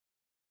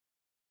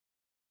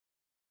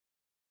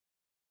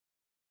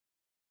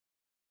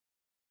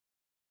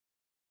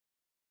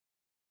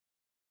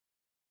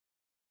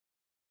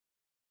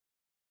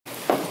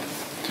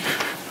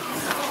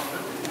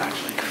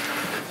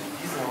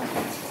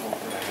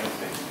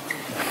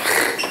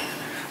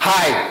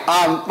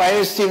Hi, my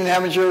name is Stephen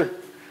Hemminger.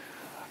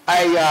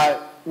 I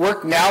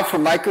work now for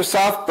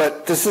Microsoft,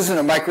 but this isn't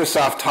a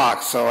Microsoft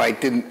talk, so I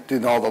didn't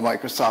do all the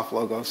Microsoft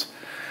logos.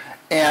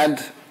 And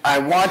I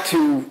want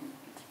to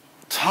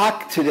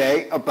talk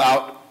today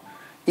about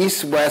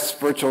east-west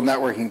virtual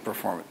networking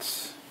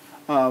performance.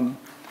 The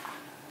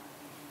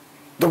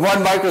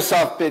one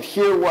Microsoft bit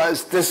here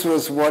was, this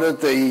was one of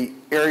the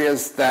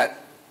areas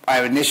that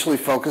I initially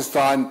focused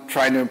on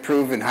trying to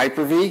improve in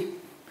Hyper-V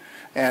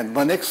and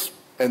Linux.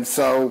 And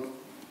so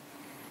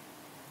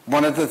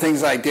one of the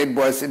things I did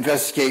was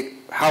investigate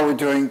how we're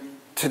doing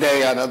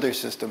today on other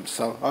systems.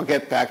 So I'll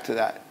get back to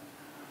that.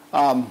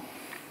 What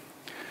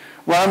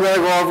I'm going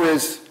to go over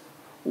is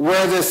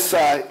where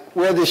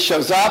this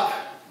shows up,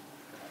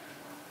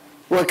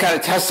 what kind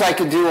of tests I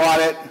could do on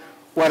it,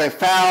 what I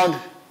found,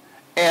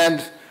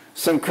 and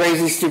some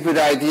crazy, stupid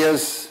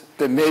ideas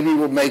that maybe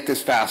will make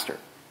this faster.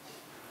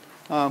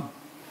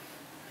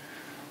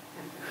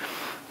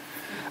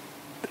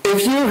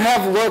 If you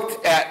have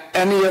looked at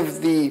any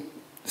of the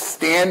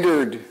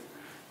standard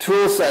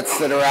tool sets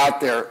that are out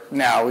there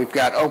now, we've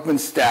got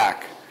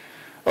OpenStack,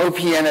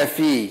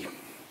 OPNFV,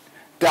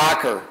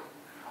 Docker.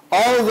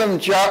 All of them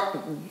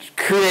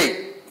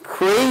create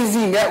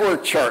crazy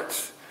network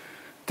charts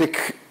to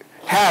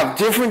have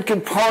different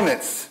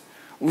components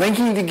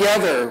linking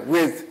together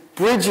with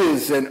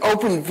bridges and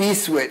Open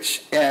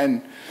vSwitch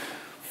and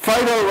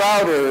FIDO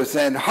routers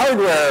and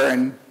hardware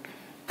and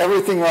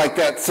everything like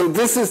that. So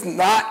this is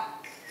not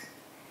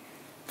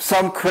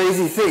some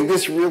crazy thing.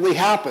 This really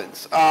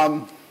happens.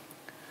 And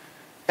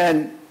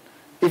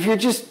if you're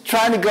just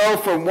trying to go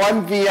from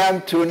one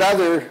VM to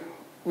another,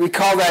 we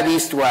call that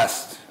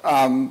east-west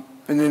in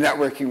the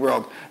networking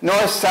world.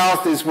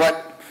 North-south is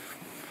what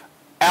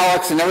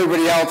Alex and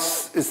everybody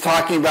else is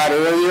talking about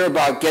earlier,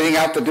 about getting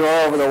out the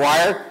door over the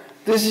wire.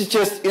 This is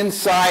just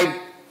inside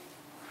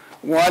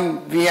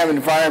one VM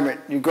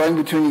environment. You're going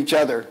between each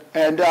other.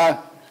 And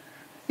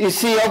you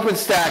see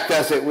OpenStack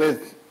does it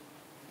with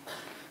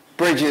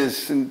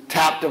bridges and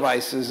tap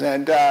devices,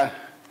 and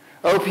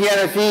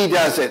OPNFV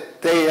does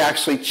it. They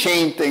actually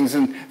chain things,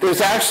 and there's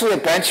actually a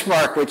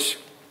benchmark which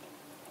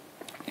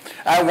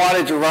I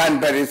wanted to run,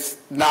 but it's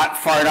not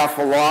far enough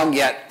along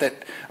yet,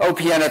 that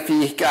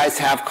OPNFV guys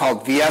have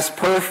called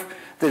VSPerf,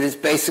 that is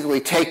basically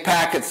take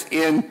packets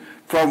in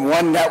from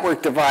one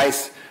network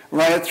device,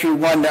 run it through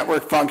one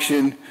network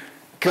function,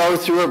 go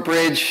through a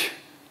bridge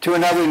to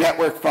another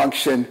network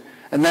function,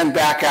 and then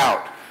back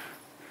out.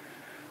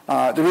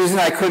 The reason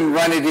I couldn't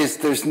run it is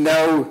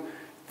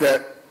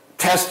the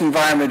test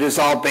environment is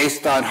all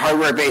based on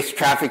hardware-based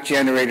traffic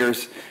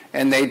generators,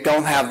 and they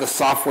don't have the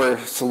software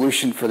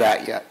solution for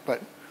that yet.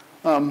 But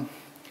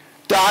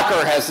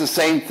Docker has the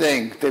same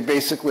thing. They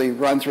basically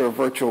run through a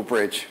virtual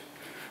bridge.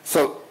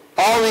 So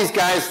all these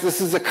guys, this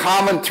is a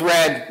common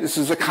thread. This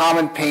is a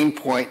common pain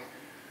point.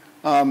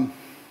 And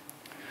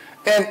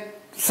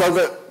so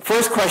the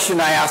first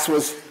question I asked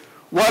was,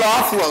 what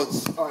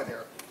offloads are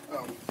there?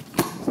 Oh,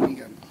 let me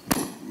get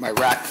my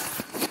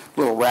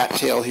little rat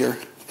tail here.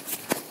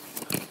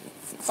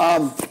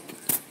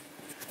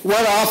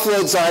 What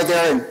offloads are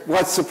there and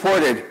what's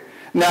supported?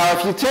 Now,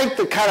 if you take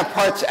the kind of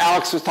parts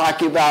Alex was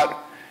talking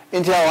about,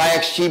 Intel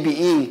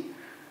IXGBE,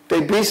 they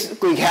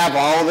basically have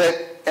all of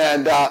it,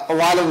 and a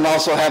lot of them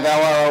also have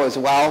LRO as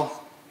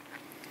well.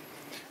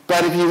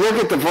 But if you look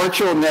at the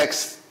virtual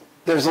NICs,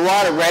 there's a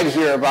lot of red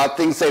here about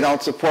things they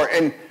don't support.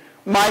 And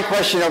my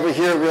question over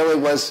here really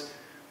was,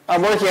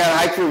 I'm working on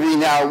Hyper-V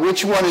now,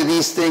 which one of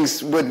these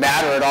things would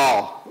matter at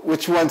all?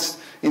 Which ones,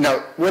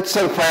 what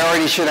sort of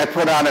priority should I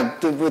put on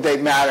them? Would they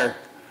matter?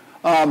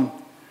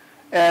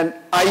 And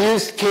I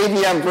used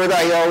KVM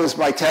VirtIO as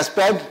my test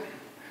bed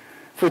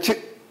for a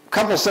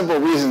couple simple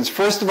reasons.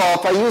 First of all,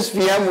 if I use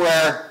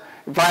VMware,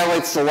 it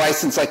violates the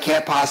license. I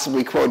can't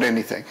possibly quote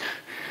anything.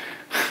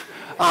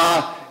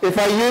 If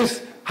I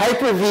use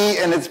Hyper-V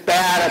and it's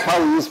bad, I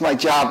probably lose my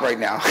job right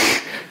now.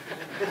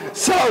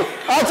 So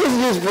I'll just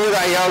use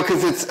VirtIO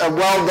because it's a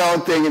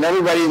well-known thing and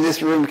everybody in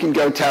this room can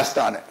go test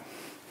on it.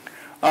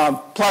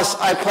 Plus,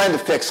 I plan to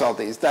fix all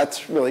these.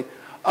 That's really...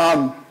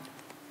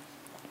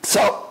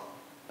 So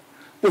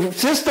the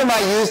system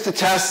I used to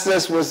test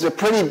this was a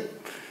pretty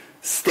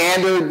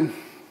standard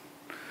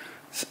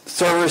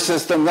server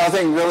system,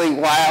 nothing really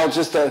wild,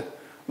 just a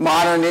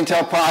modern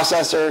Intel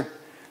processor,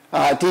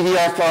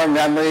 DDR4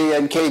 memory,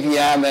 and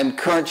KVM, and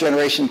current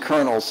generation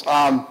kernels.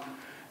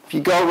 If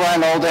you go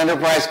run old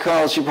enterprise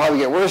kernels, you probably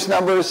get worse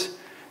numbers.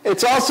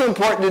 It's also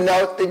important to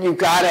note that you've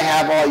got to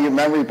have all your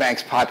memory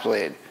banks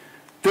populated.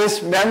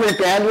 This memory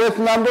bandwidth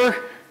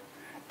number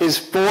is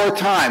 4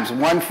 times,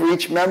 one for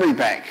each memory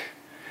bank.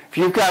 If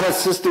you've got a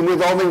system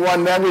with only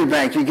one memory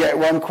bank, you get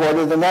 1/4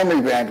 of the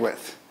memory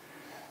bandwidth.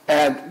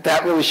 And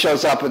that really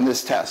shows up in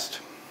this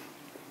test.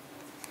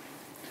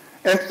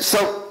 And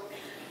so,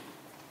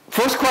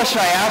 first question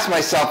I asked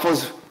myself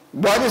was,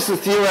 what is the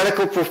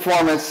theoretical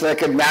performance that I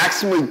could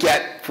maximally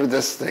get for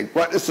this thing?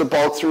 What is the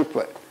bulk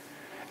throughput?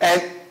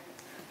 And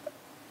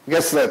I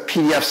guess the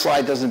PDF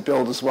slide doesn't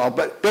build as well,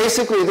 but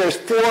basically there's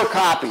 4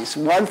 copies.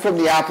 One from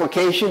the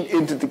application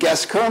into the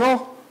guest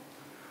kernel,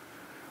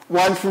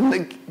 one from the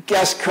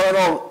guest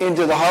kernel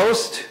into the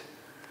host,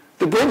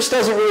 the bridge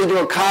doesn't really do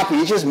a copy.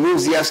 It just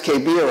moves the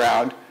SKB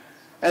around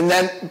and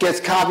then gets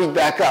copied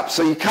back up.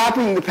 So you're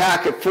copying the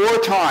packet 4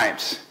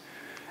 times.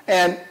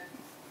 And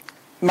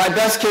my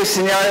best case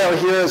scenario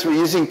here is we're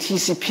using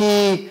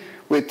TCP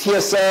with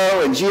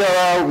TSO and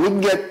GRO. We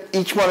can get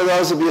each one of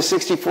those will be a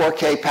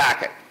 64K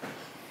packet.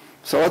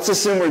 So let's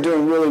assume we're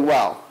doing really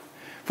well.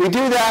 If we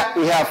do that,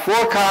 we have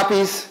 4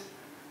 copies,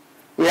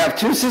 we have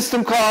 2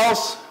 system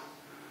calls,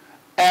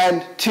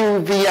 and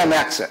 2 VM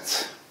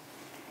exits.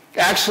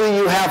 Actually,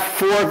 you have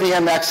 4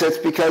 VM exits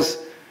because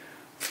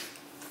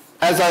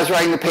as I was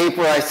writing the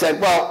paper, I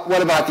said, well,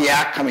 what about the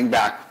ACK coming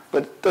back?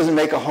 But it doesn't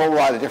make a whole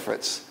lot of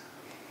difference.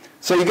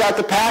 So you got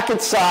the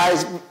packet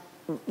size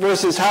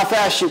versus how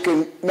fast you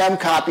can mem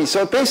copy.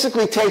 So it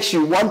basically takes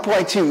you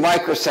 1.2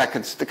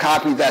 microseconds to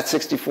copy that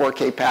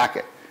 64K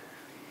packet.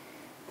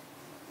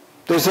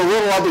 There's a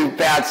little other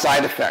bad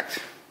side effect.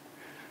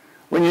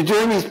 When you're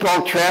doing these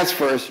bulk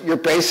transfers, you're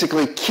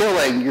basically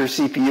killing your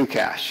CPU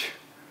cache.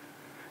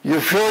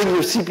 You're filling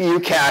your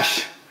CPU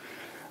cache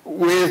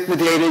with the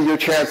data you're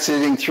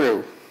transiting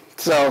through.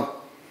 So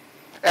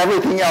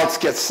everything else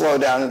gets slowed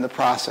down in the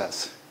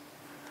process.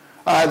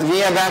 The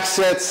VM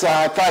exits,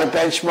 I thought a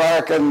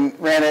benchmark and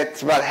ran it.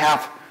 It's about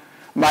half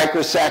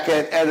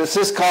microsecond. And the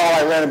syscall,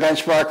 I ran a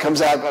benchmark,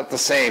 comes out about the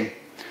same.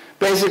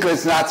 Basically,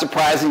 it's not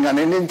surprising. On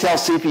an Intel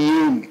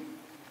CPU,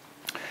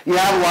 you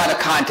have a lot of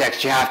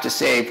context you have to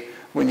save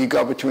when you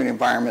go between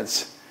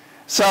environments.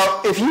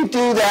 So if you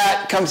do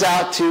that, it comes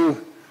out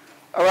to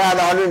around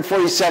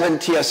 147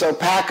 TSO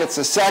packets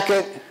a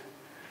second,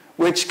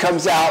 which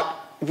comes out,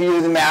 if you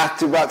do the math,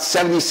 to about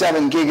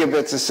 77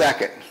 gigabits a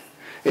second.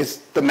 It's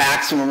the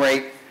maximum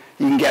rate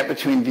you can get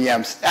between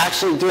VMs.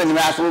 Actually, doing the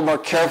math a little more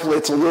carefully,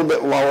 it's a little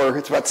bit lower.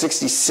 It's about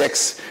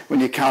 66 when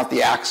you count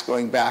the ACKs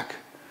going back.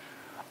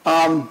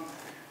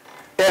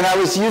 And I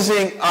was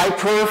using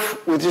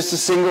iPerf with just a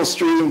single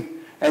stream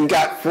and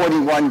got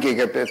 41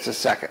 gigabits a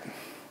second.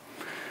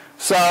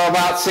 So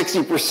about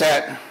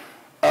 60%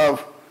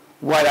 of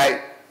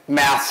what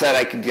math said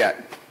I could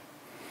get.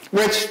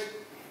 Which,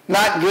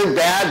 not good,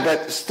 bad,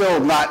 but still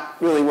not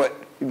really what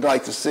you'd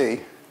like to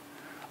see.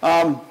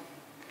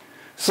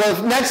 So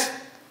the next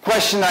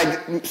question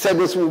I said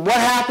was, well, what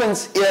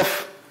happens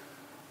if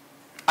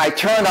I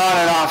turn on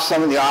and off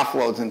some of the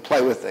offloads and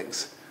play with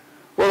things?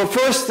 Well, the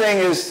first thing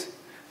is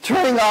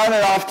turning on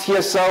and off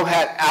TSO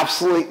had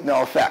absolutely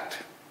no effect.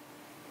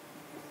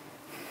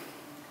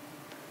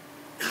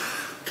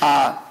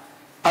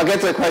 I'll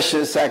get to the question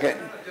in a second.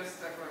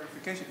 Just a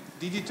clarification.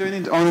 Did you turn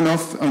it on and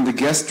off on the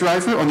guest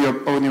driver, on your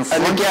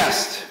front? On the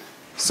guest.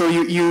 So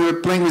you were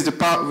playing with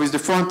the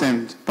front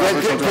end. Playing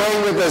with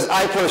the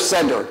iPerf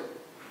sender.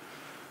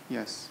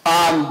 Yes.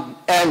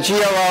 And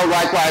GLO,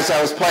 likewise, I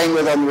was playing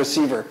with on the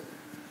receiver.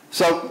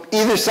 So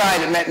either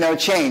side, it meant no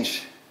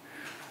change.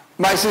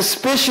 My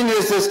suspicion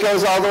is this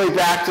goes all the way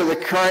back to the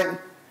current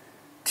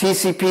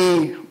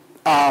TCP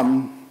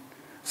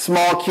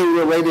small queue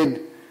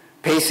related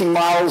pacing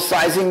model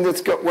sizing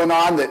that's went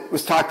on that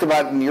was talked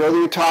about in the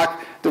earlier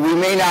talk, that we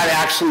may not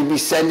actually be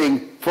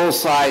sending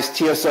full-size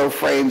TSO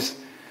frames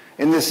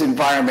in this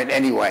environment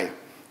anyway,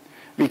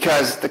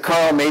 because the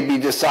kernel may be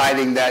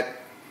deciding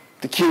that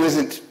the queue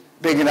isn't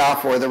big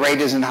enough or the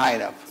rate isn't high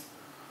enough.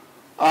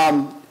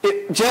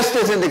 Just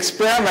as an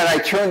experiment, I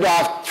turned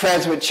off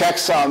transmit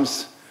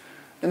checksums,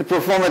 and the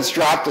performance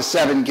dropped to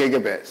 7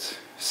 gigabits.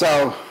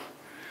 So,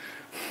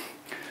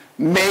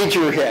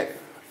 major hit.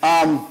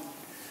 Kind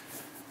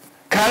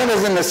of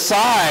as an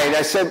aside,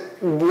 I said,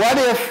 what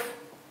if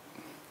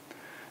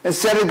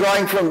instead of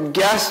going from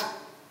guest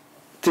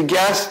to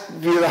guest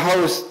via the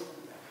host,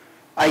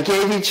 I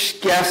gave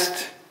each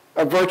guest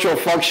a virtual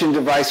function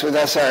device with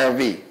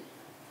SIRV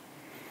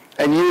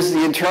and used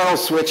the internal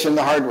switch in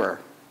the hardware?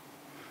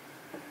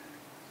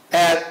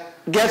 And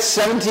gets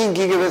 17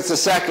 gigabits a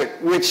second,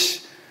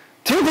 which,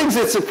 2 things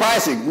that's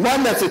surprising.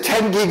 One, that's a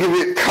 10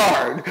 gigabit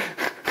card,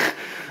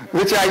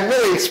 which I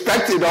really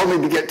expected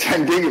only to get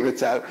 10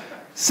 gigabits out of.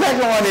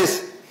 Second one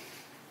is,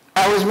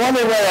 I was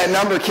wondering where that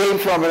number came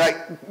from,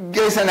 and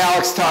based on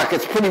Alex's talk,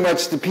 it's pretty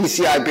much the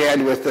PCI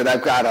bandwidth that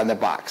I've got on the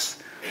box.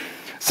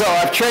 So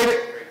I've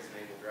traded. Frames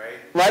enabled, right?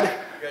 What? You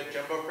got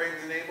jumbo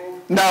frames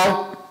enabled?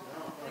 No.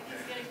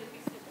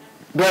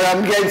 But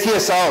I'm getting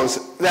TSOs,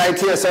 the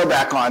TSO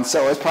back on,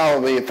 so it's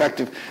probably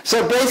effective.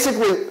 So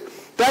basically,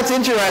 that's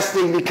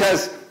interesting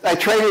because I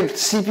traded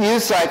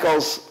CPU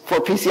cycles for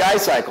PCI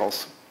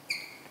cycles.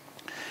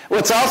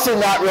 What's also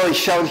not really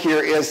shown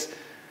here is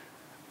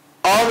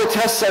all the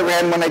tests I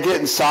ran when I did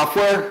it in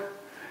software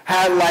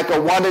had like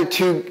a 1 or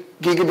 2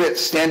 gigabit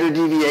standard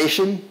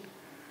deviation.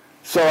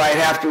 So I'd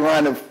have to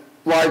run a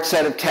large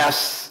set of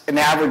tests and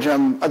average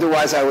them.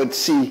 Otherwise, I would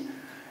see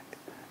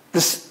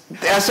this, the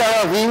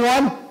SRLV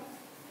one,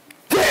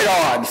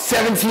 dead on,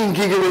 17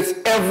 gigabits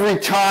every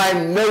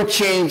time, no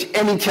change,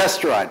 any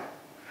test run.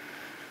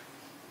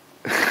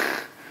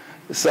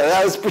 So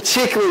that was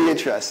particularly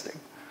interesting.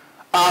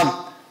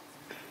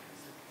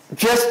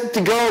 Just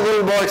to go a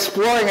little more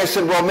exploring, I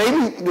said, well,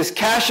 maybe this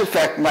cache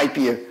effect might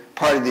be a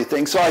part of the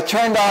thing. So I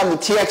turned on the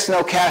TX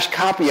no cache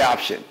copy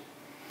option.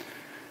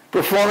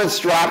 Performance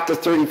dropped to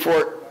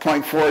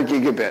 34.4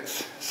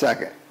 gigabits a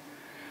second.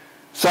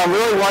 So I'm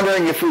really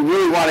wondering if we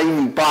really want to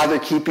even bother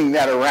keeping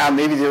that around.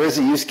 Maybe there is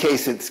a use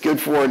case it's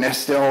good for, and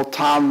still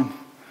Tom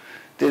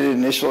did it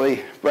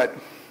initially, but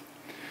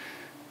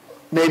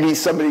maybe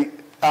somebody.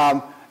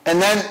 And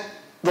then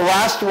the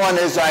last one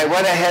is I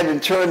went ahead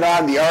and turned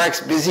on the RX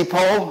busy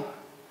poll.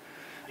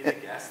 In the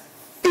guest?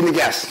 In the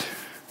guest.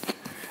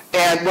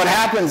 And what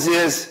happens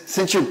is,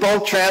 since you're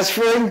both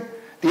transferring,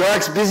 the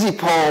RX busy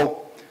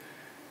poll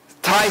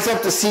ties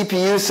up the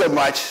CPU so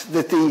much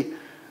that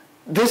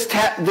this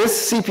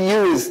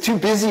CPU is too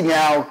busy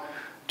now,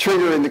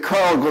 trigger in the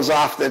kernel goes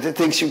off that it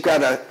thinks you've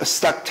got a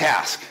stuck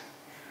task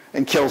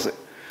and kills it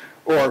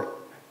or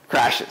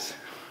crashes.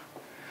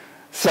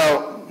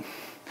 So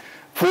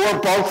for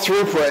bulk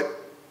throughput,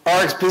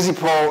 RX busy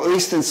poll, at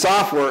least in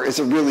software, is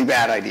a really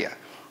bad idea.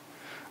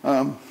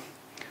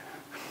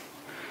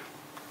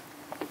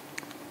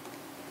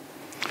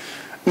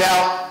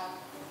 Now,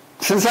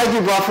 since I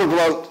do buffer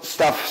bloat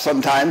stuff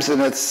sometimes,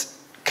 and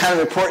it's kind of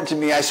important to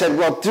me, I said,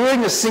 well,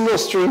 doing a single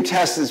stream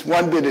test is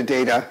one bit of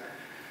data,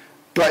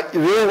 but you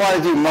really want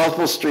to do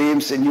multiple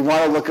streams, and you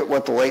want to look at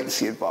what the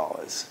latency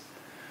involved is.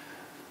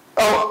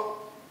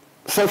 Oh,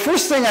 so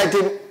first thing I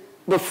did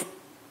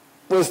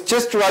was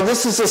just to run,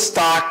 this is a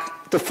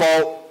stock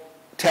default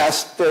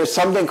test. There's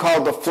something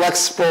called the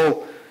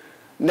flexible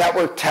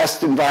network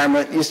test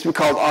environment. It used to be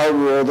called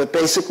RRule, that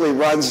basically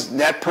runs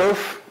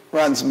netperf,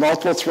 runs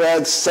multiple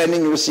threads,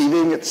 sending and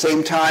receiving at the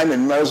same time,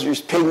 and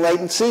measures ping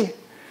latency,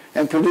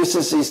 and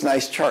produces these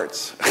nice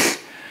charts.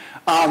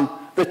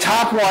 The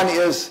top one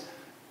is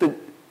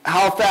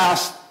how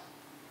fast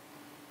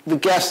the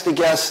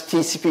guest-to-guest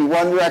TCP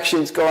one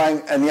direction is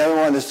going, and the other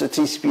one is the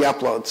TCP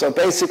upload. So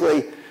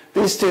basically,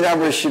 these two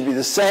numbers should be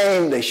the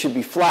same. They should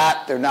be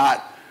flat. They're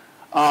not.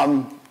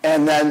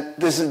 And then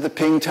this is the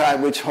ping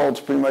time, which holds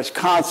pretty much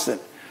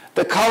constant.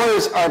 The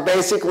colors are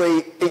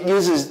basically, it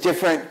uses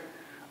different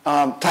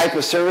type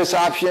of service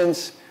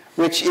options,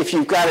 which if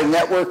you've got a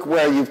network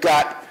where you've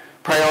got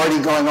priority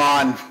going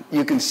on,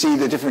 you can see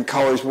the different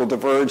colors will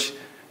diverge.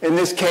 In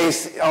this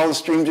case, all the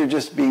streams are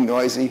just being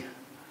noisy.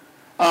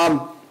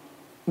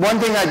 One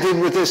thing I did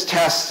with this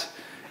test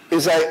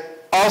is I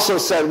also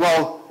said,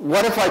 well,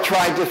 what if I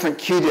tried different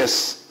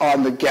QDIS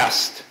on the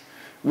guest?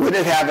 Would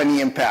it have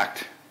any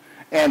impact?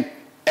 And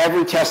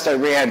every test I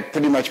ran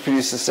pretty much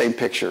produced the same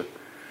picture.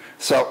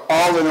 So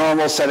all the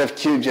normal set of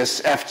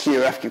QDIS,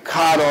 FQ, FQ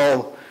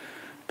coddle,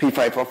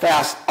 P5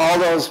 fast, all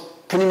those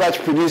pretty much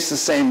produce the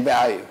same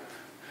value.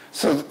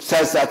 So it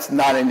says that's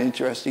not an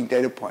interesting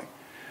data point.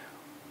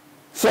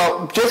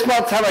 So just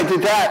about the time I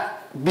did that,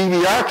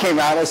 BBR came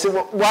out. I said,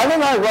 well, why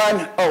don't I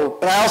run,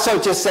 and I also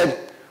just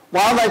said,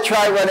 why don't I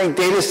try running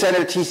data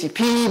center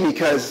TCP,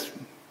 because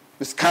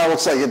this kind of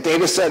looks like a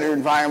data center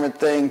environment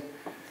thing.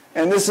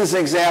 And this is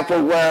an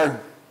example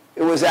where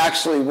it was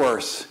actually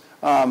worse.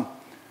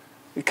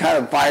 It kind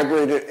of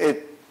vibrated,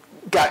 it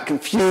got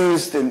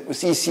confused, and it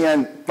was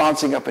ECN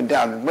bouncing up and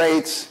down in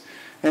rates,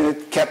 and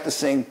it kept the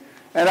thing.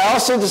 And I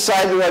also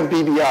decided to run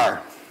BBR.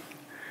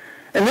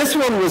 And this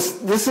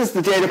is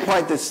the data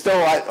point that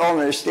still I don't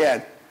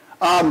understand.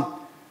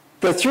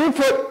 The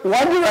throughput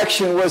one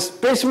direction was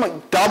basically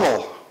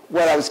double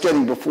what I was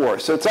getting before.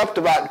 So it's up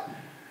to about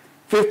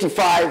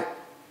 55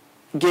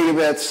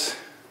 gigabits.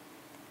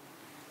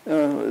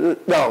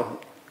 No,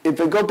 if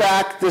I go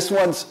back, this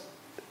one's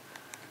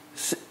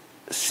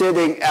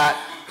sitting at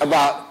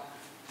about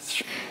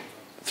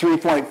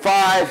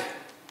 3.5.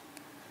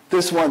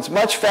 This one's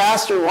much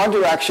faster one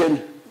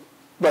direction,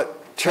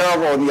 but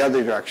terrible in the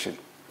other direction.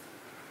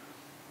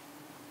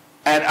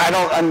 And I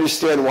don't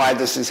understand why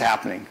this is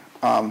happening.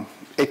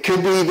 It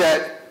could be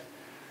that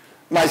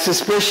my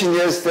suspicion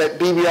is that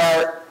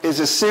BBR is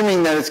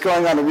assuming that it's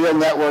going on a real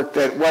network,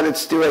 that what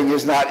it's doing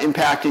is not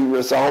impacting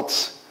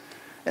results,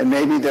 and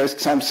maybe there's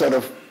some sort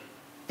of,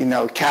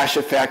 cache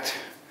effect,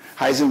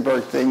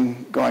 Heisenberg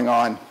thing going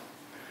on.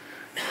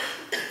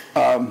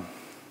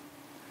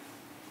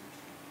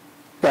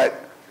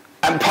 But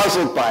I'm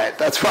puzzled by it.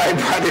 That's why I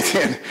brought it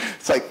in.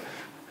 It's like,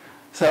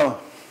 so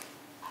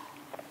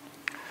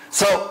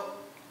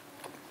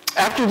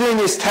after doing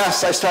these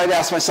tests, I started to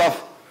ask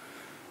myself,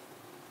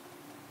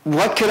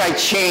 what could I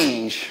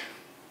change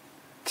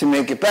to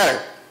make it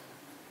better?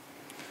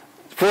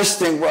 First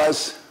thing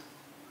was,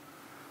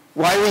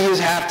 why do we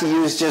have to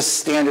use just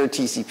standard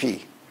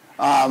TCP?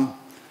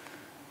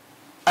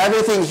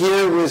 Everything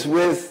here was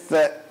with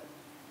the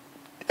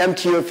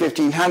MTU of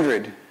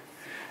 1500.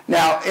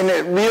 Now, in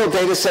a real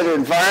data center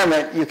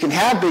environment, you can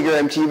have bigger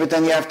MTU, but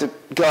then you have to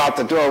go out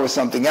the door with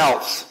something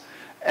else.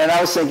 And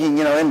I was thinking,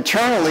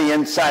 internally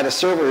inside a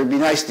server, it'd be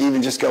nice to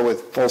even just go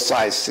with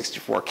full-size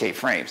 64K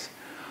frames.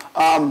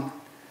 But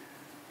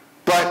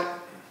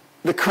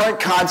the current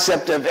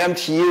concept of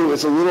MTU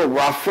is a little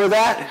rough for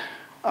that.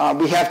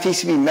 We have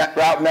TCP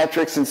route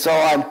metrics and so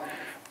on,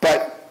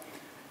 but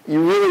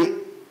you really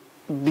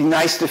be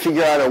nice to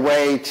figure out a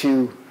way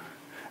to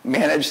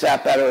manage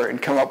that better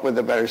and come up with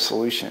a better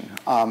solution.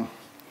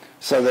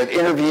 so that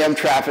inter-VM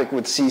traffic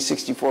would see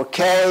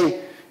 64K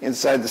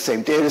inside the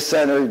same data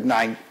center,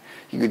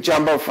 you could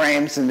jumbo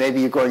frames, and maybe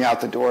you're going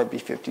out the door, it'd be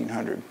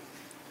 1,500.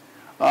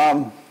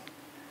 I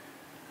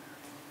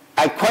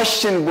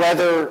question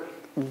whether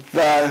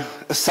the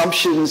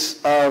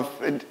assumptions of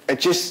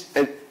just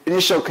an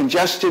initial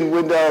congestion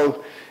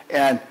window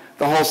and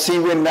the whole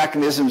C-win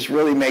mechanisms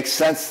really make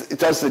sense.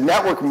 Does the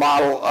network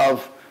model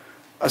of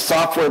a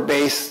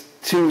software-based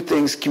two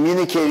things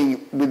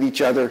communicating with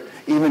each other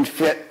even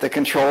fit the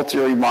control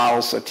theory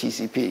models of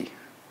TCP?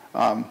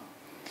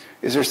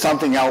 Is there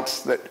something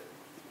else that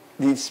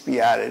needs to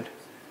be added?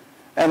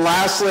 And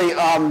lastly,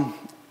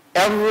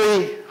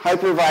 every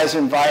hypervisor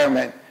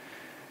environment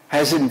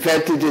has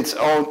invented its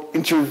own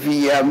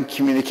inter-VM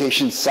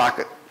communication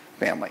socket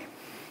family.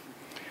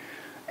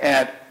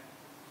 And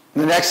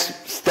the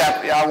next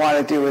step I want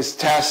to do is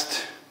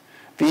test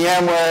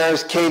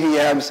VMware's,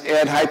 KVM's,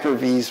 and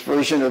Hyper-V's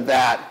version of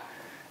that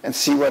and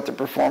see what the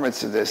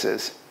performance of this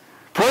is.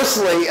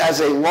 Personally, as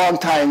a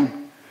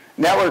longtime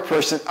network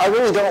person, I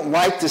really don't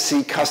like to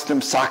see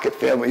custom socket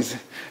families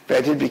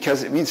invented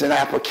because it means an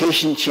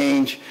application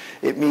change,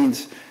 it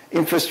means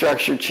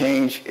infrastructure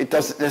change, it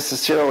doesn't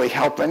necessarily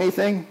help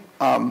anything.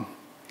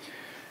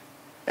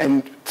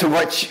 And to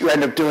what you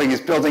end up doing is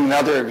building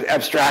another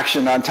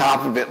abstraction on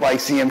top of it, like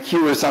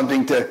CMQ or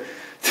something to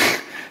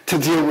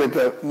deal with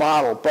the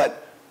model.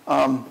 But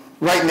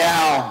right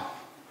now,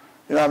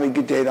 you don't have any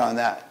good data on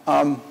that.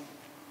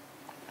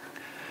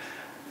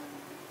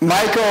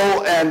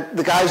 Michael and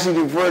the guys who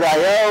do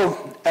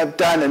VirtIO have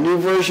done a new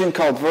version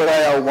called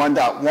VirtIO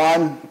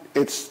 1.1.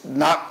 It's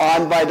not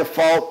on by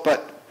default,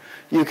 but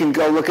you can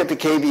go look at the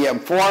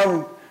KVM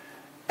forum.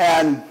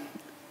 And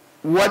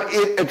what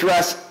it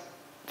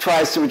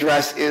tries to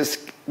address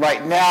is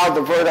right now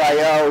the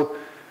VirtIO,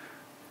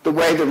 the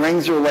way the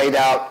rings are laid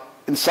out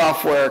in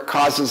software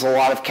causes a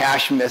lot of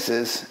cache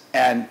misses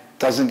and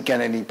doesn't get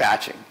any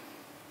batching.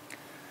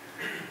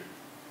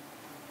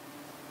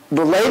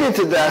 Related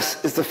to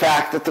this is the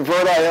fact that the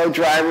VirtIO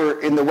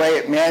driver, in the way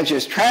it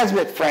manages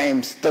transmit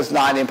frames, does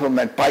not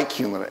implement byte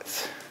queue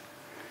limits.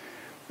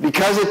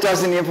 Because it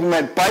doesn't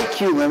implement byte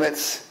queue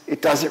limits,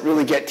 it doesn't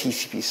really get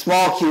TCP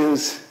small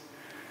queues.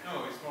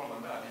 No, it's more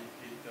than that.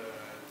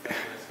 It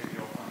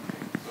schedule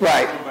function. So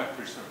Right. There's no back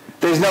pressure.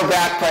 There's no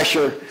back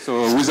pressure.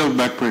 So without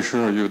back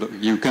pressure,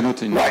 you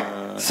cannot.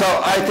 Right. So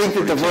I think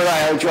that the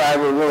VirtIO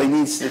driver really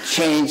needs to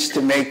change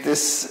to make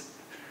this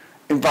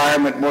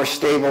environment more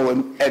stable,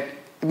 and it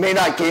may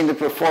not gain the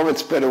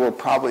performance, but it will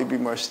probably be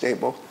more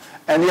stable.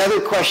 And the other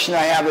question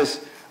I have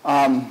is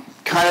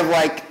kind of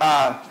like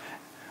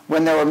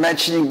when they were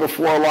mentioning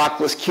before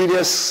lockless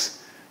QDISCs,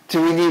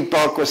 do we need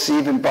bulk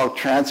receive and bulk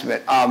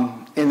transmit?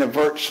 In a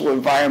virtual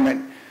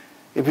environment,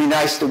 it'd be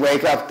nice to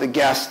wake up the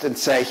guest and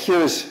say,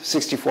 here's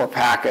 64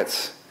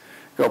 packets,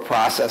 go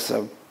process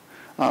them,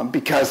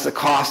 because the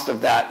cost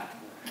of that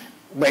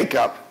wake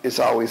up is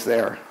always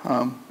there.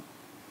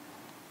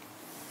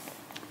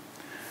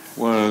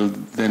 Well,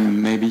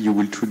 then maybe you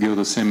will trigger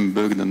the same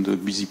bug than the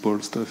busy pole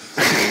stuff.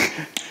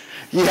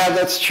 Yeah,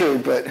 that's true,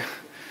 but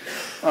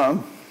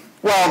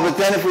well, but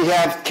then if we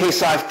have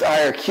KSoft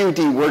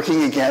IRQD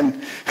working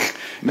again,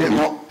 it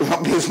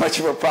won't be as much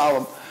of a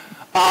problem.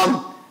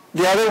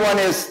 The other one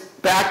is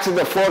back to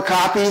the 4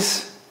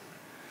 copies.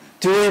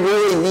 Do we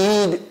really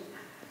need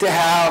to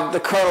have the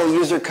kernel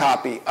user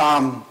copy?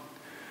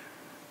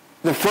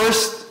 The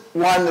first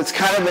one that's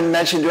kind of been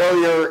mentioned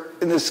earlier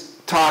in this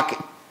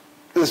talk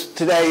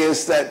today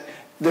is that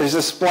there's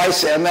a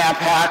splice mmap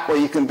hack where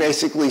you can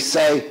basically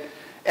say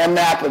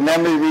mmap a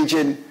memory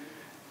region,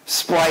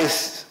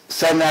 splice,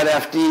 send that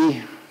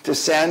FD to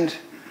send.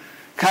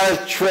 Kind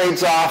of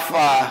trades off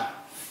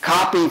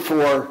copy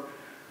for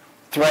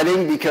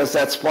threading because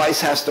that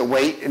splice has to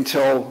wait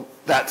until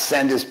that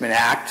send has been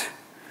acked.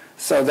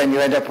 So then you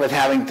end up with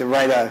having to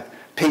write a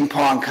ping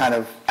pong kind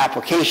of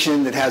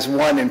application that has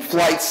one in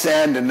flight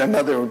send and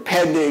another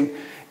pending.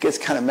 It gets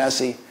kind of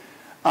messy.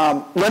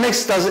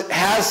 Linux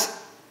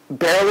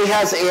barely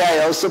has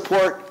AIO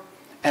support,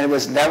 and it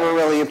was never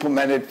really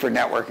implemented for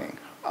networking.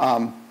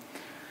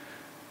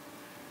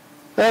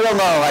 I don't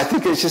know. I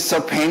think it's just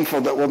so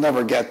painful that we'll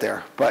never get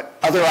there. But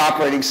other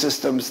operating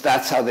systems,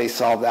 that's how they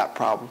solve that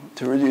problem,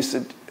 to reduce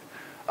it.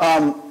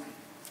 Another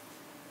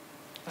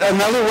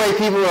way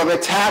people have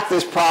attacked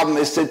this problem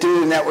is to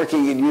do the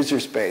networking in user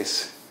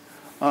space.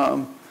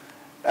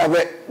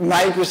 About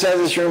 90% of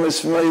this room is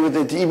familiar with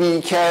the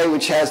DBK,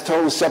 which has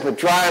totally separate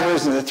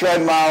drivers, and the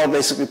thread model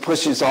basically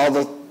pushes all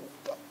the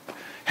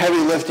heavy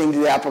lifting to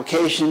the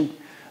application.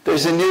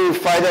 There's a new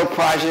FIDO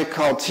project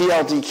called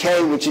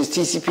TLDK, which is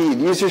TCP in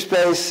user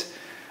space.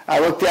 I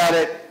looked at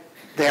it.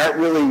 They aren't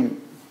really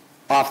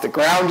off the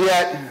ground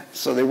yet,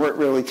 so they weren't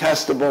really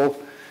testable.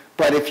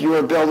 But if you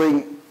were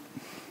building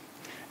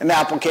an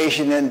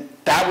application and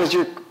that was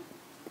your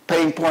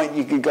pain point,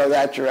 you could go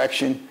that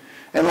direction.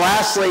 And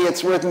lastly,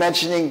 it's worth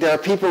mentioning there are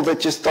people that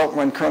just don't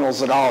run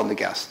kernels at all in the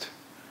guest.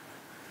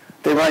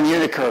 They run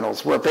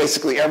unikernels, where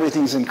basically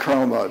everything's in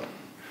kernel mode.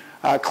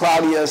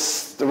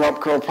 Claudius, the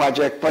rump kernel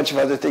project, a bunch of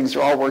other things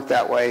all work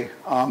that way.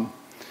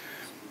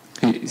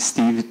 Hey,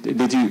 Steve,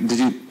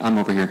 I'm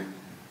over here.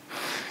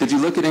 Did you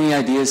look at any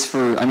ideas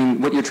for, I mean,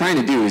 what you're trying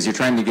to do is you're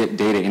trying to get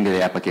data into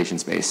the application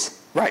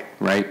space. Right.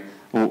 Right?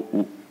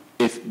 Well,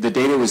 if the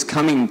data was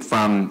coming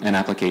from an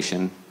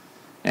application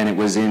and it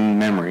was in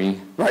memory,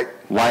 right.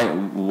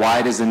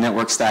 Why does the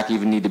network stack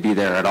even need to be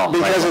there at all?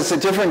 Because it's a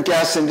different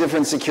guest and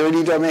different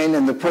security domain,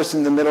 and the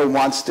person in the middle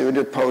wants to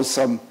interpose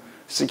some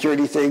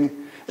security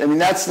thing. I mean,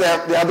 that's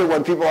the other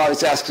one people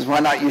always ask is why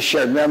not use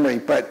shared memory?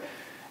 But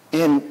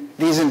in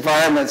these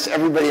environments,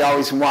 everybody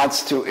always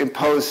wants to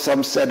impose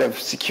some set of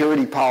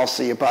security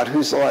policy about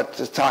who's allowed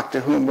to talk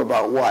to whom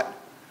about what.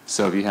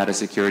 So if you had a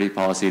security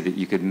policy that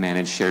you could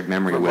manage shared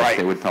memory with, right.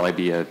 It would probably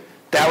be a...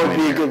 That would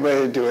be a good way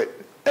to do it,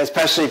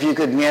 especially if you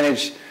could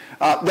manage...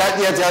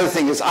 the other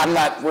thing is I'm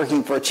not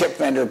working for a chip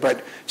vendor,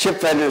 but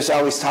chip vendors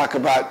always talk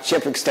about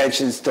chip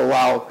extensions to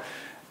allow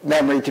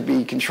memory to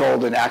be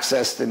controlled and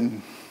accessed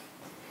and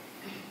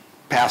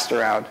passed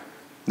around.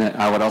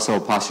 I would also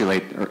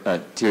postulate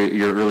to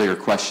your earlier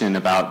question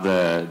about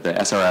the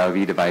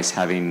SRIOV device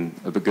having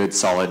a good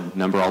solid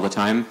number all the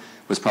time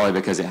was probably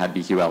because it had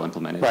BQL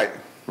implemented. Right.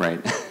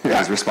 Right. Yeah. It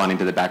was responding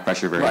to the back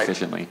pressure very right.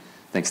 efficiently.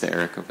 Thanks to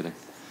Eric over there.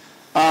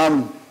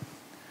 And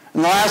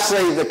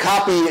lastly, the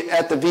copy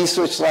at the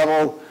vSwitch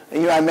level,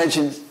 I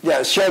mentioned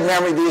shared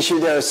memory, the issue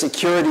there is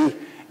security,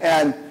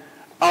 and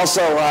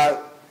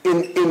also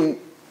in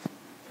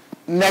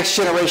next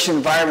generation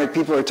environment,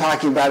 people are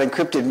talking about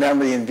encrypted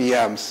memory in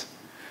VMs.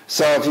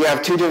 So if you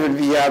have two different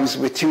VMs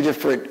with two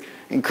different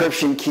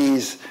encryption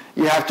keys,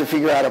 you have to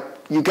figure out,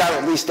 you got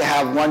at least to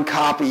have one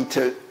copy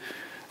to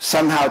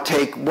somehow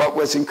take what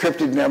was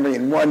encrypted memory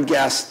in one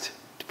guest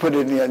to put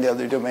it in the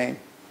other domain.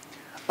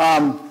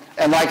 And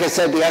like I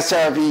said, the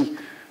SRV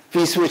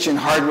vSwitch in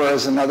hardware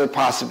is another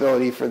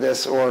possibility for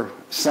this, or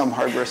some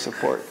hardware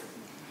support.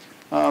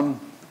 With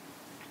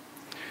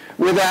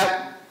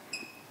that,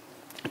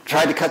 I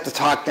tried to cut the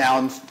talk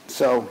down,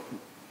 so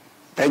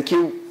thank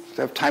you. Do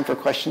I have time for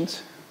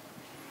questions?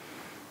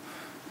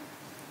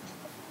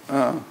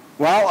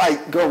 Well,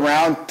 I go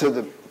around to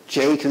the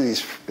Jay because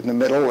he's in the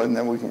middle, and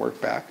then we can work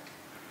back.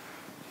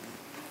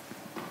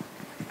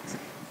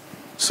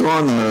 So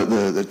on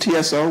the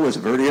TSO with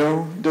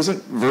Vertio,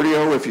 doesn't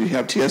Vertio, if you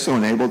have TSO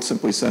enabled,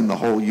 simply send the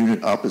whole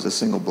unit up as a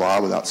single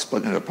blob without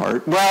splitting it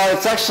apart? Well,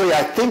 it's actually,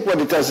 I think what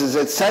it does is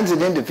it sends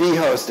it into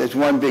vhost as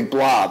one big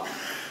blob.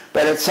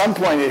 But at some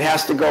point it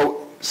has to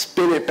go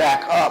spin it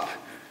back up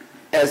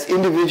as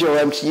individual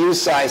MTU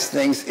size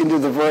things into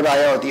the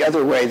VirtIO the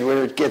other way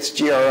where it gets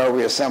GRO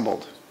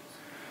reassembled.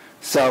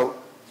 So.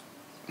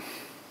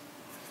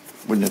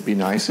 Wouldn't it be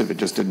nice if it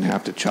just didn't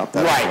have to chop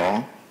that right. at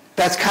all?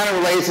 That's kind of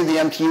related to the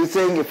MTU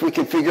thing. If we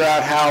could figure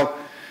out how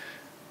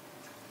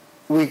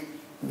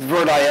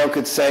VirtIO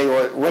could say,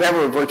 or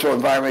whatever virtual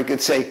environment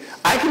could say,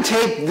 I can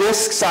take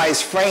this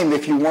size frame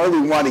if you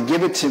really want to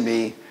give it to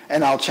me,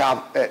 and I'll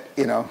chop it,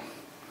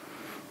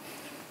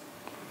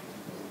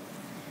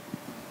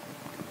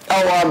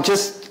 Oh,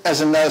 just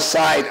as another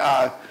side,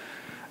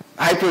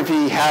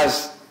 Hyper-V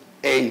has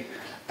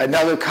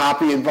another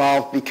copy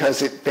involved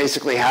because it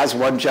basically has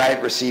one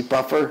giant receipt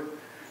buffer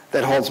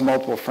that holds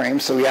multiple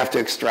frames, so we have to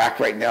extract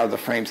right now the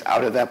frames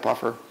out of that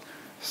buffer.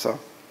 So,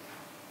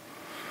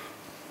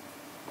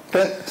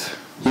 but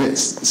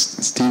yes,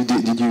 Steve,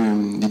 did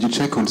you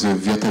check all the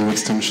VirtIO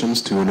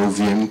extensions to allow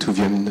VM to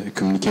VM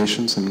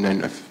communications? I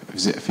mean, I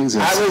think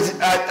that's...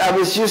 I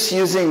was just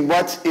using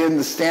what's in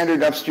the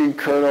standard upstream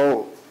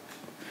kernel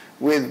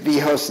with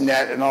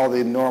vhostnet and all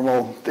the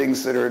normal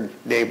things that are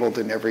enabled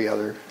in every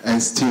other.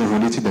 And still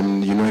related, I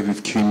mean,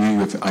 with QEMU, you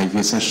have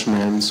IVSH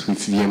MEMS, with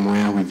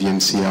VMware, with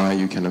VMCI,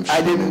 you can have...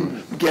 I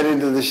didn't get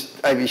into the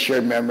IV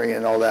shared memory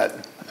and all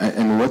that.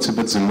 And what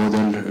about the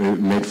model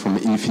made from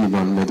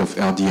InfiniBand, made of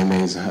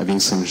RDMAs,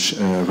 having some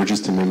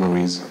register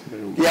memories?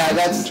 Yeah,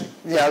 that's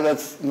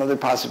another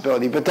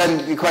possibility. But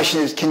then the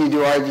question is, can you do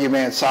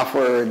RDMA and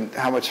software, and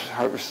how much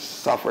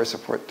software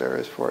support there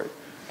is for it?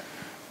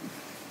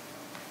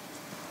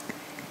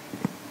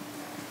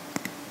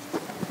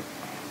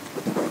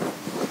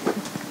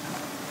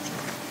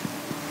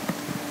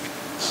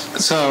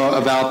 So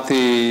about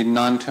the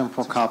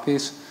non-temporal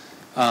copies,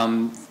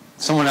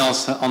 someone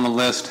else on the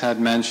list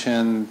had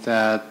mentioned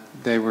that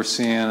they were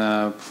seeing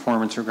a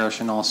performance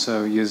regression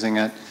also using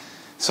it.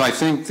 So I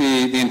think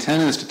the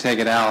intent is to take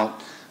it out.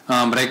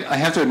 But I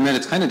have to admit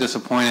it's kind of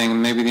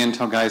disappointing. Maybe the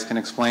Intel guys can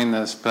explain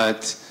this,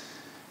 but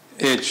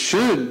it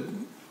should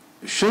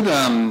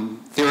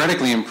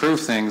theoretically improve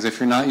things. If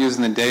you're not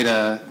using the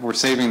data, we're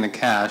saving the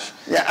cache.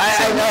 Yeah,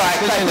 I know.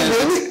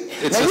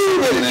 It's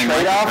maybe just there's a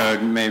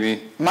trade-off.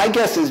 Maybe. My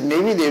guess is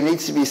maybe there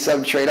needs to be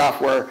some trade-off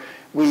where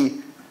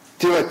we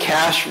do a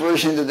cache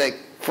version to the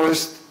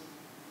first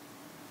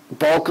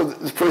bulk of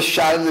the first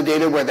shot of the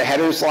data where the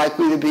header is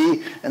likely to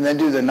be, and then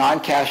do the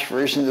non-cache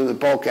version to the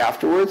bulk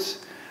afterwards,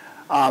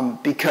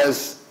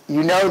 because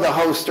the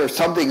host or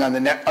something on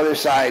the other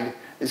side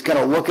is going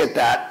to look at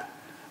that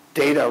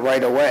data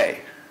right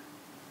away.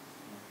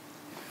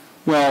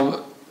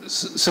 Well,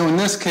 so in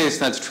this case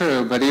that's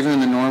true, but even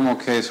in the normal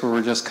case where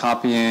we're just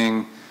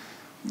copying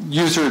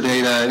user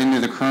data into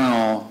the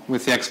kernel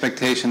with the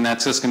expectation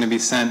that's just going to be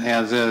sent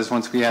as is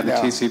once we add the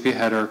TCP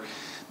header.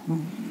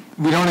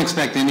 We don't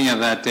expect any of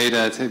that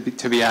data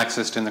to be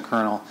accessed in the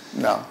kernel.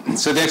 No.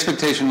 So the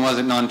expectation was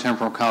that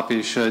non-temporal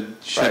copies should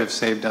have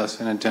saved us,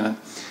 and it didn't.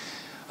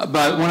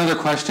 But one other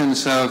question,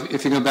 so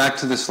if you go back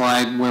to the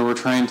slide where we're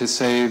trying to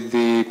save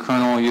the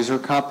kernel user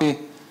copy.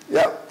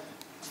 Yep.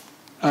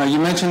 You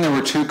mentioned there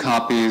were 2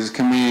 copies.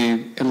 Can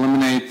we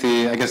eliminate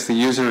the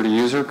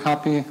user-to-user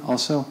copy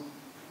also?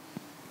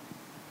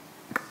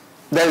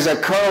 There's a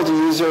kernel to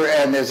user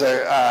and there's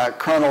a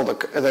kernel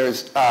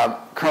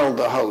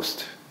to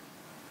host.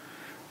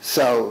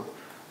 So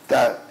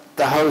the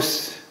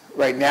host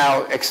right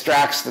now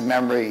extracts the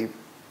memory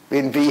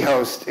in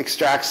vhost,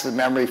 extracts the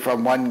memory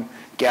from one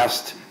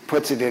guest,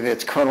 puts it in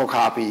its kernel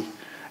copy,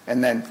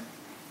 and then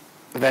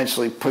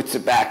eventually puts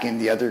it back in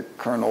the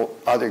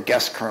other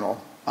guest kernel.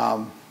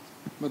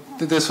 But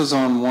this was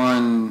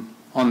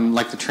on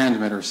like the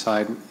transmitter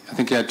side. I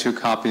think you had 2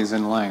 copies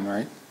in line,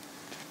 right?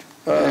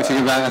 If you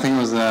go back, I think it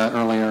was the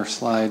earlier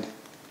slide.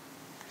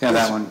 Yeah,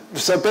 that one.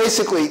 So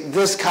basically,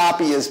 this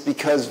copy is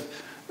because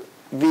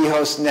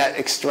vhostnet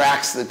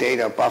extracts the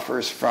data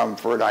buffers from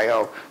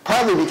VirtIO.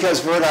 Partly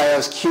because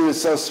VirtIO's queue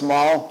is so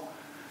small,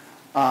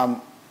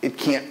 it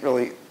can't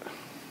really,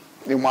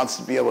 it wants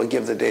to be able to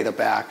give the data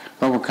back.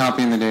 But we're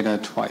copying the data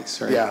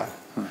twice, right? Yeah.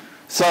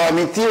 So, I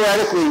mean,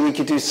 theoretically, we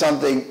could do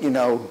something,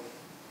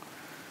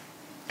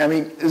 I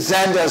mean,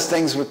 Zen does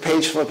things with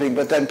page flipping,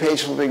 but then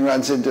page flipping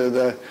runs into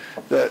the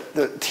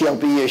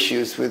TLB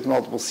issues with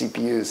multiple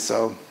CPUs,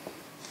 so.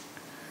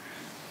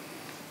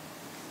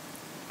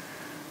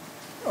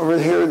 Over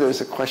here,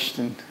 there's a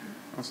question.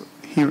 Also,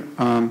 here,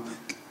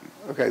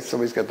 Okay,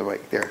 somebody's got the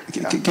mic there.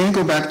 can you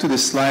go back to the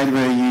slide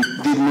where you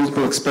did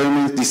multiple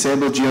experiments,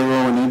 disable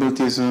GRO, enable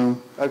TSO?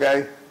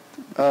 Okay.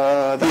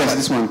 Yes,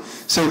 this one.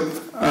 So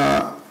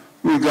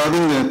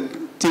regarding the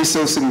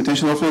TSO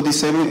segmentation offload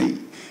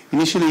disabling,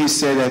 initially you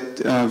said that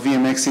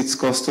VM exits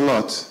cost a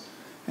lot,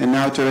 and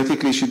now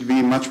theoretically it should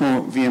be much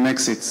more VM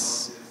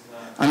exits,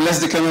 unless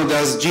the kernel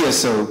does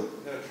GSO.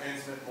 The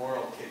transmit more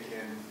will kick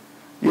in.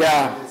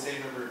 Yeah. The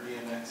same number of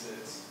VM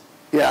exits.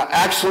 Yeah,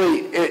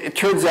 actually, it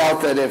turns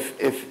out that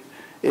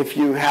if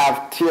you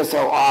have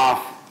TSO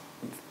off,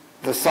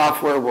 the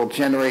software will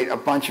generate a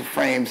bunch of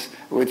frames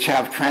which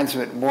have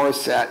transmit more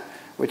set,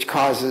 which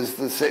causes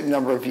the same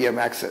number of VM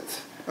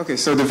exits. Okay,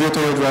 so the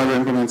virtual driver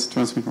implements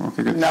transmit more.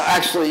 Okay, good. No,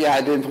 actually, yeah,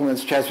 it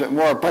implements transmit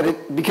more,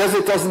 but because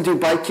it doesn't do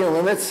byte queue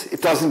limits,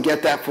 it doesn't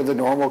get that for the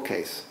normal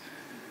case.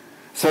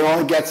 So it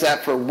only gets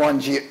that for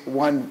one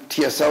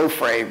TSO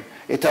frame.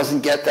 It doesn't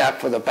get that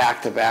for the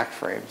back-to-back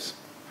frames.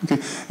 Okay,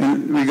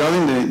 and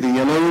regarding the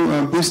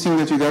yellow boosting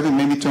that you got, and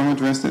maybe Tom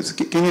addressed this,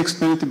 can you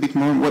explain it a bit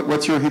more?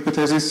 What's your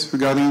hypothesis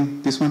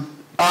regarding this one?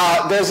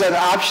 There's an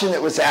option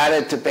that was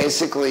added to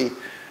basically,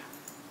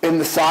 in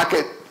the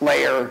socket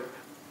layer,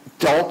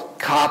 don't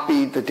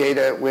copy the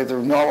data with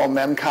a normal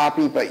mem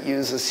copy, but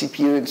use the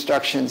CPU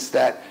instructions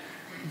that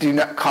do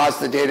not cause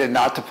the data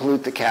not to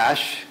pollute the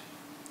cache.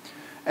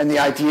 And the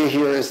idea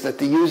here is that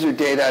the user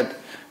data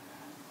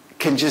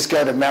can just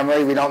go to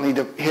memory. We don't need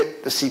to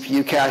hit the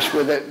CPU cache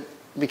with it,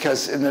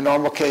 because in the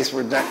normal case,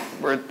 we're going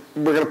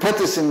to put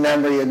this in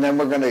memory, and then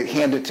we're going to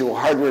hand it to a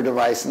hardware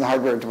device, and the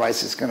hardware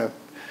device is going to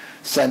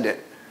send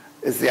it,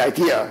 is the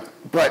idea.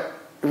 But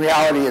in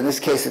reality, in this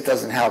case, it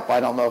doesn't help. I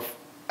don't know if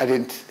I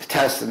didn't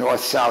test the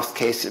north-south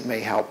case. It may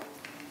help.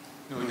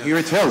 Here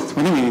it helped.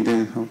 What do you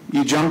mean?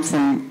 You jumped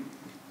from,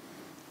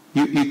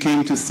 you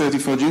came to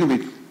 34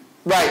 gigabit.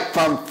 Right,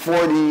 from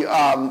 40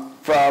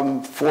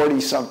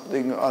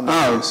 something on the.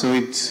 Oh, so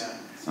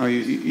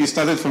you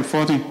started from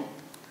 40.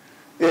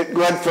 It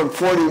went from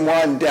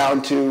 41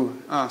 down to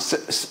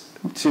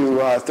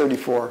 34. If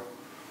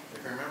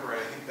I remember right,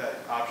 I think that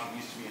option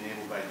used to be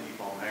enabled by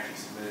default, and I actually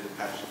submitted a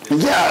patch.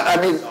 Yeah, I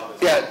mean,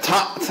 yeah,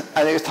 Tom,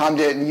 I think it was Tom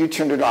did, and you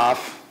turned it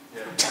off.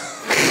 Yeah.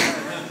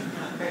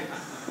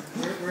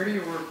 Where do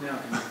you work now?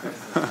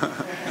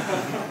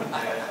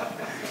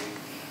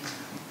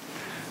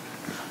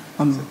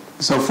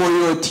 So for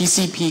your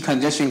TCP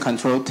congestion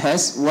control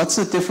test, what's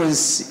the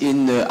difference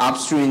in the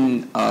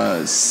upstream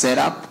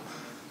setup,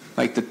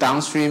 like the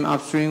downstream,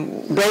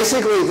 upstream?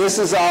 Basically, this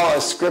is all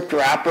a script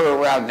wrapper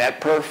around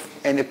netperf,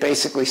 and it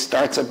basically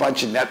starts a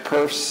bunch of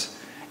netperfs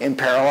in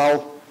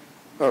parallel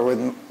or with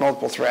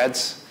multiple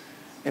threads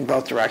in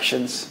both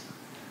directions,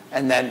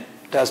 and then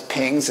does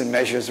pings and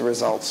measures the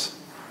results.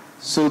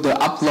 So the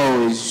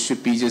upload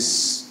should be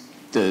just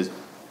the.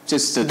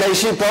 They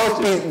should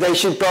both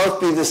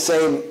be the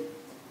same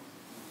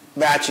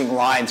matching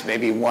lines,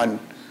 maybe one.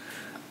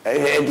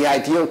 In the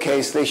ideal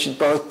case, they should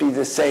both be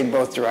the same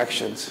both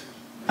directions.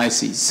 I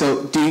see.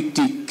 So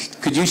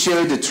could you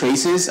share the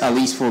traces, at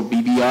least for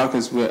BBR,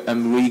 because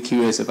I'm really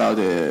curious about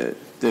the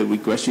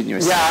regression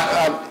you're seeing.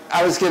 Yeah,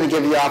 I was going to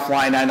give you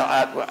offline.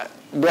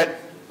 But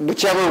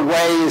whichever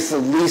way is the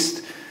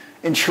least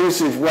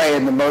intrusive way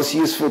and the most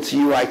useful to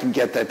you, I can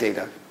get that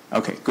data.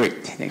 Okay,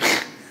 great.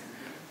 Thanks.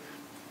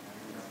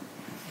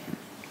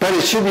 But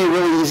it should be a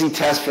really easy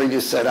test for you to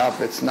set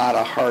up. It's not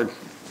a hard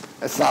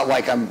It's not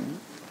like I'm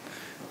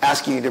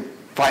asking you to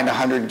find a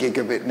 100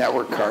 gigabit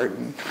network card.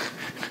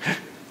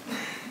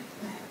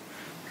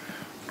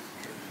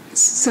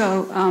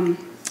 So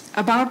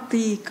about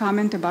the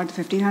comment about the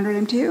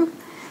 1500 MTU,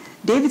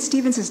 David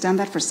Stevens has done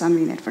that for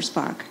SunVNet for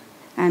Spark.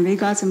 And we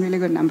got some really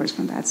good numbers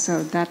from that.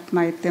 So there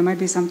might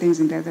be some things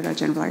in there that are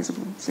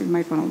generalizable. So you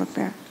might want to look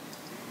there.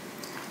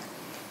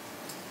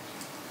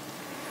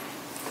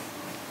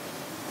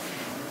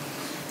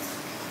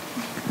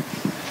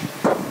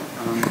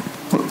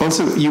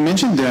 Also, you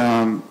mentioned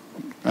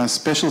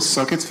special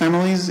socket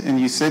families, and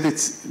you said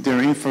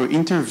they're in for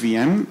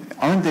inter-VM.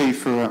 Aren't they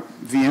for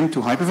VM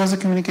to hypervisor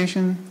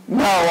communication?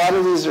 No, a lot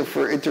of these are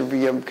for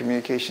inter-VM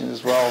communication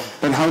as well.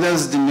 But how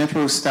does the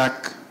network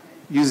stack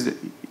use it?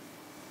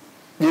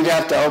 You'd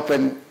have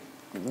to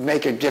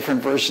make a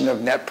different version of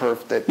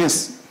NetPerf that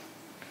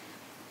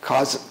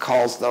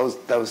calls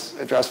those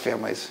address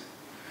families.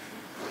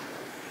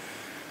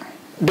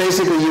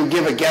 Basically, you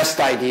give a guest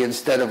ID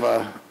instead of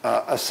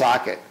a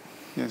socket.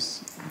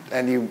 Yes.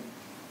 And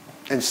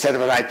instead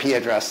of an IP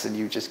address, then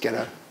you just get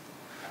a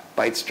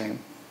byte stream.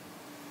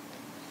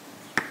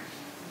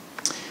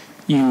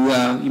 You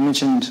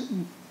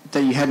mentioned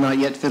that you had not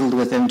yet fiddled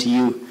with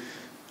MTU,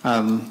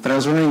 but I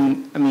was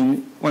wondering, I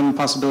mean, one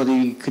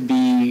possibility could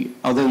be,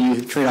 although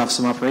you trade off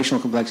some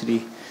operational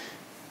complexity,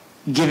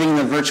 giving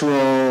the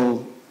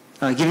VM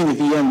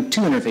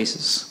two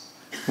interfaces,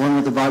 one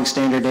with the bog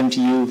standard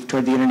MTU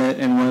toward the internet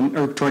and one,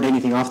 or toward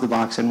anything off the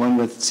box, and one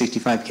with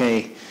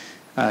 65K.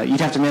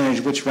 You'd have to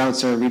manage which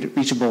routes are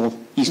reachable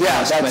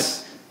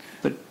east-west,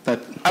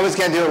 but I was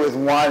going to do it with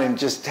one and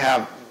just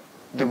have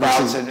the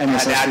routes and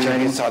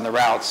attributes on the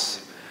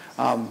routes.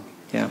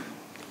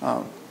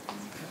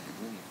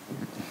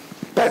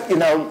 But,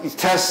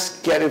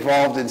 tests get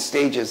involved in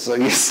stages, so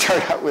you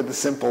start out with the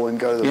simple and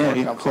go to the more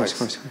complex. Of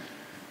course.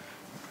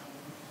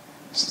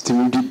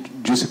 Steve,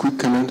 just a quick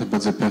comment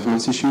about the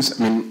performance issues.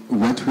 I mean,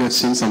 what we have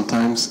seen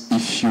sometimes,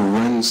 if you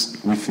run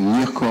with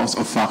near cores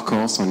or far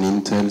cores on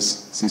Intel's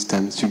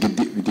systems, you get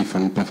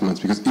different performance.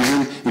 Because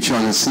even if you're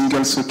on a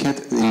single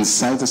socket,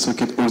 inside the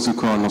socket, all the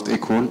cores are not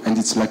equal, and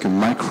it's like a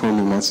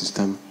micro-NUMA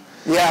system.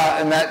 Yeah,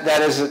 and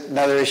that is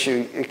another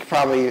issue. It could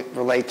probably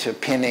relate to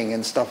pinning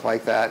and stuff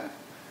like that.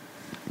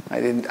 I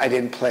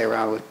didn't play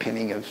around with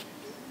pinning of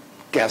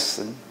guests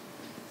and.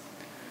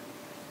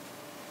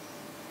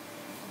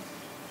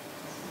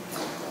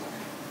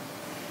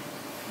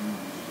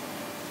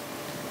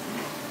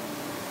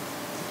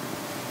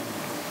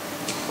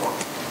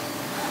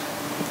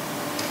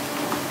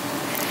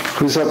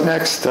 Who's up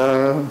next?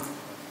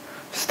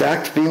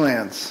 Stacked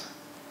VLANs.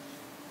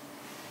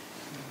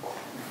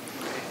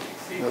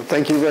 Well,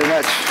 thank you very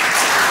much.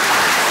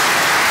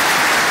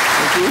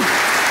 Thank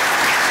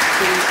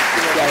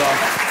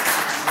you.